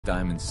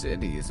Diamond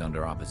City is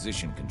under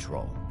opposition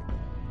control.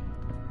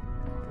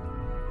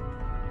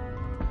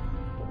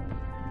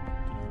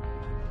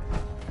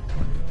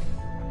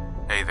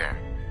 Hey there.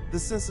 The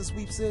sensor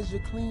sweep says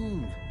you're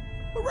clean.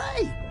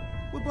 Hooray!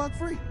 We're bug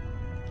free.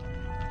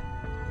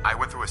 I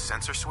went through a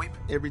sensor sweep?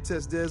 Every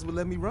test Des would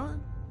let me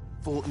run.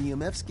 Full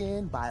EMF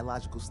scan,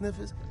 biological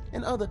sniffers,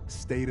 and other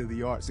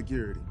state-of-the-art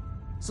security.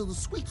 So the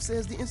sweep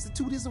says the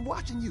Institute isn't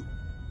watching you,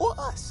 or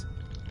us.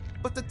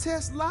 But the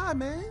tests lie,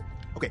 man.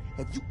 Okay,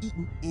 have you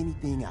eaten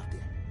anything out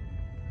there?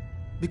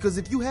 Because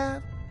if you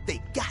have,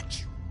 they got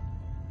you.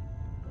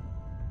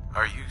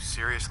 Are you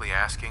seriously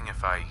asking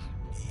if I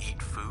eat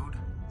food?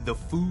 The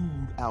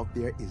food out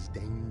there is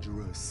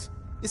dangerous.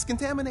 It's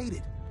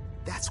contaminated.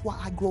 That's why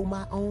I grow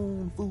my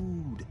own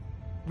food.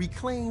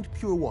 Reclaimed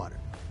pure water,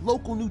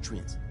 local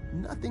nutrients.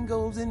 Nothing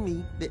goes in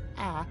me that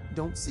I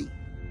don't see.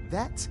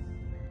 That's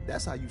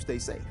how you stay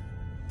safe.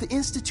 The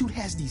Institute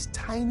has these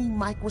tiny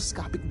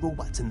microscopic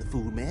robots in the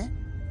food, man.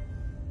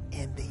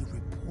 And they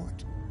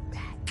report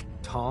back.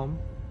 Tom,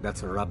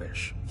 that's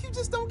rubbish. You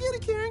just don't get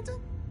it,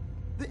 Carrington.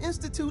 The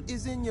Institute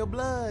is in your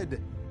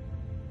blood.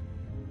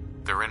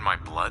 They're in my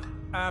blood?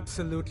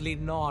 Absolutely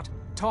not.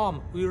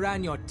 Tom, we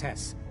ran your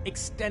tests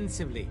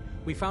extensively.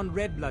 We found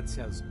red blood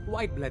cells,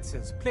 white blood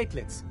cells,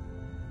 platelets.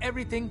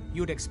 Everything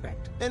you'd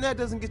expect. And that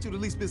doesn't get you the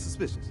least bit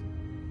suspicious.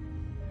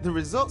 The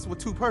results were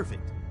too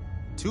perfect,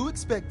 too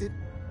expected,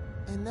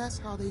 and that's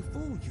how they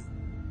fool you.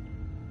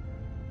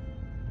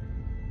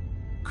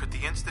 Could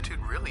the Institute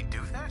really do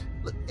that?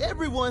 Look,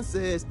 everyone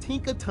says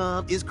Tinker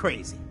Tom is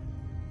crazy.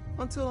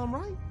 Until I'm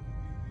right.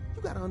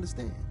 You gotta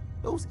understand,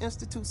 those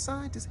Institute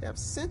scientists have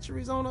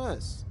centuries on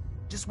us.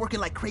 Just working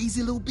like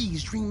crazy little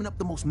bees, dreaming up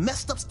the most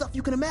messed up stuff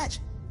you can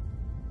imagine.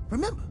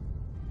 Remember,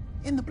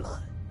 in the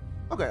blood.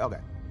 Okay.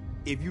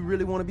 If you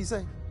really want to be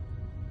safe,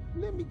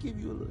 let me give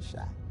you a little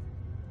shot.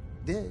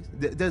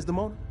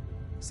 Desdemona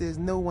says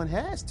no one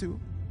has to,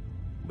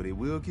 but it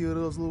will kill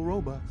those little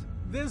robots.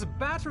 There's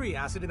battery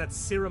acid in that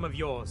serum of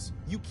yours.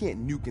 You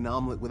can't nuke an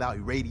omelet without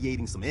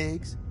irradiating some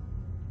eggs.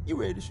 You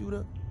ready to shoot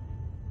up?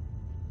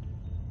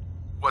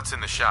 What's in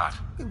the shot?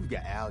 We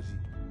got algae,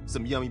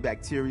 some yummy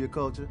bacteria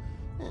culture,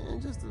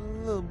 and just a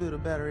little bit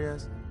of battery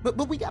acid. But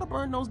we gotta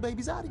burn those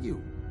babies out of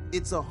you.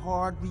 It's a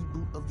hard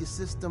reboot of your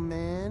system,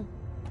 man.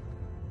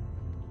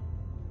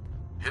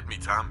 Hit me,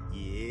 Tom.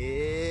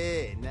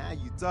 Yeah, now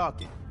you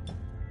talking.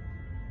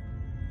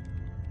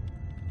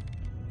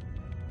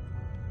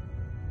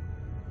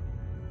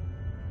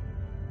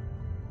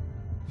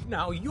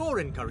 Now you're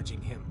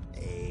encouraging him.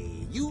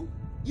 Hey, you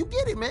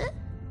get it, man.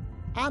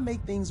 I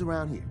make things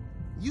around here.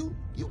 You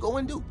go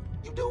and do.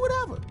 You do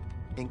whatever.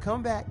 And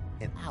come back,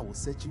 and I will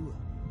set you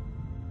up.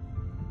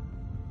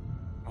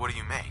 What do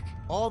you make?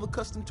 All the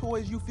custom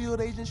toys you field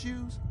agents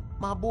use,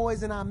 my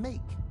boys and I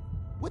make.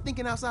 We're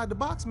thinking outside the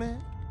box, man.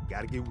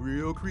 Gotta get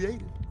real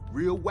creative,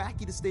 real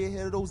wacky to stay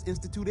ahead of those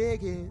Institute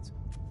eggheads.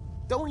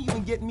 Don't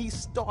even get me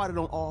started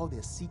on all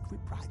their secret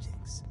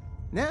projects.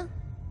 Now,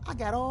 I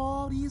got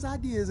all these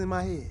ideas in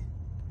my head.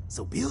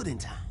 So building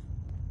time.